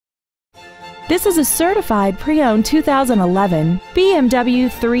This is a certified pre-owned 2011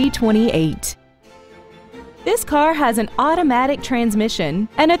 BMW 328. This car has an automatic transmission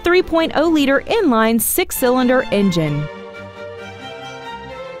and a 3.0-liter inline six-cylinder engine.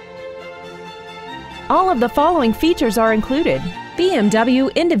 All of the following features are included: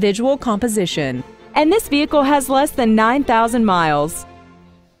 BMW individual composition, and this vehicle has less than 9,000 miles.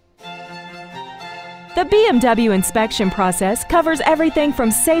 The BMW inspection process covers everything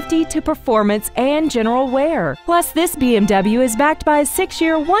from safety to performance and general wear. Plus, this BMW is backed by a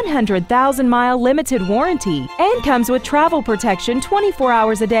 6-year, 100,000-mile limited warranty and comes with travel protection 24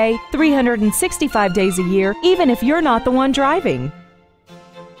 hours a day, 365 days a year, even if you're not the one driving.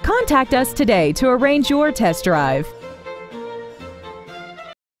 Contact us today to arrange your test drive.